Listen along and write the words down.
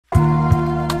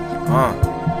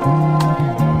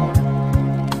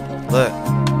Look.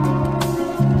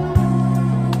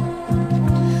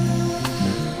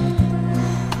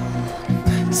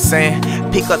 Sayin,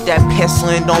 pick up that pencil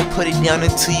and don't put it down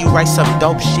until you write some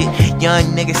dope shit. Young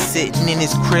nigga sitting in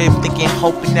his crib thinking,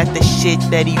 hoping that the shit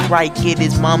that he write get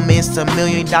his mama in some $1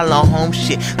 million home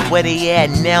shit. Where they at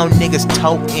now, niggas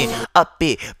totin, up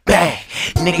it, bang.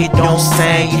 Nigga don't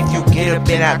sing if you get up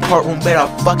in that courtroom, better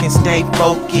fucking stay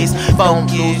focused. Don't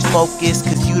lose focus,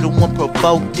 cause you the one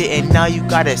provoked it. And now you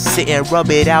gotta sit and rub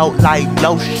it out like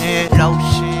lotion.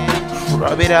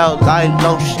 Rub it out like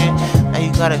lotion. Now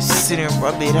you gotta sit and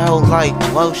rub it out like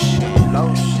lotion.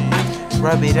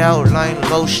 Rub it out like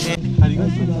lotion. How do you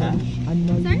guys see cash?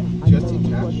 Sorry? Do you guys see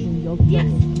cash? Yes.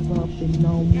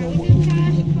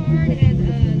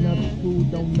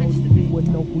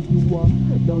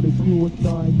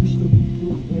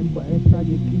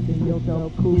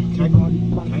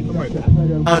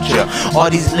 All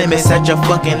these limits that you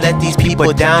fucking let these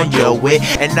people down your way,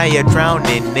 and now you're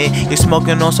drowning in it. You're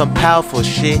smoking on some powerful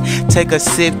shit. Take a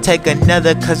sip, take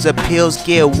another, cause the pills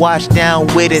get washed down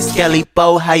with it.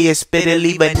 Skelybo, how you spit it,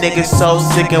 leave a nigga so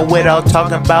sick and without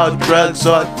talking about drugs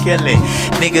or killing.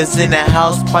 Niggas in the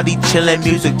house, party chillin',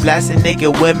 music blasting,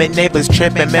 nigga women, neighbors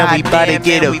tripping, man, we bout to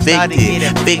get evicted.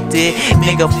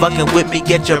 Nigga fucking with me,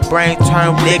 get your brain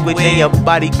turned liquid, then your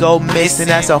body go missing.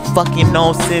 That's a fucking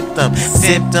known symptom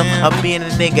of being a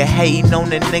nigga hating on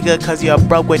the nigga, cause you're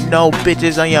broke with no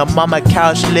bitches on your mama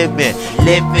couch living.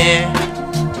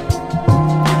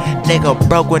 Nigga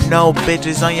broke with no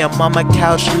bitches on your mama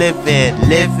couch living.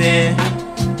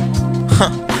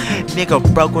 Nigga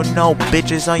broke with no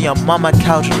bitches on your mama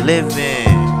couch living.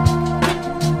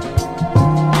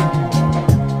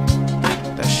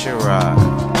 That shit right.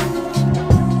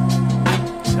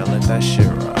 So let that shit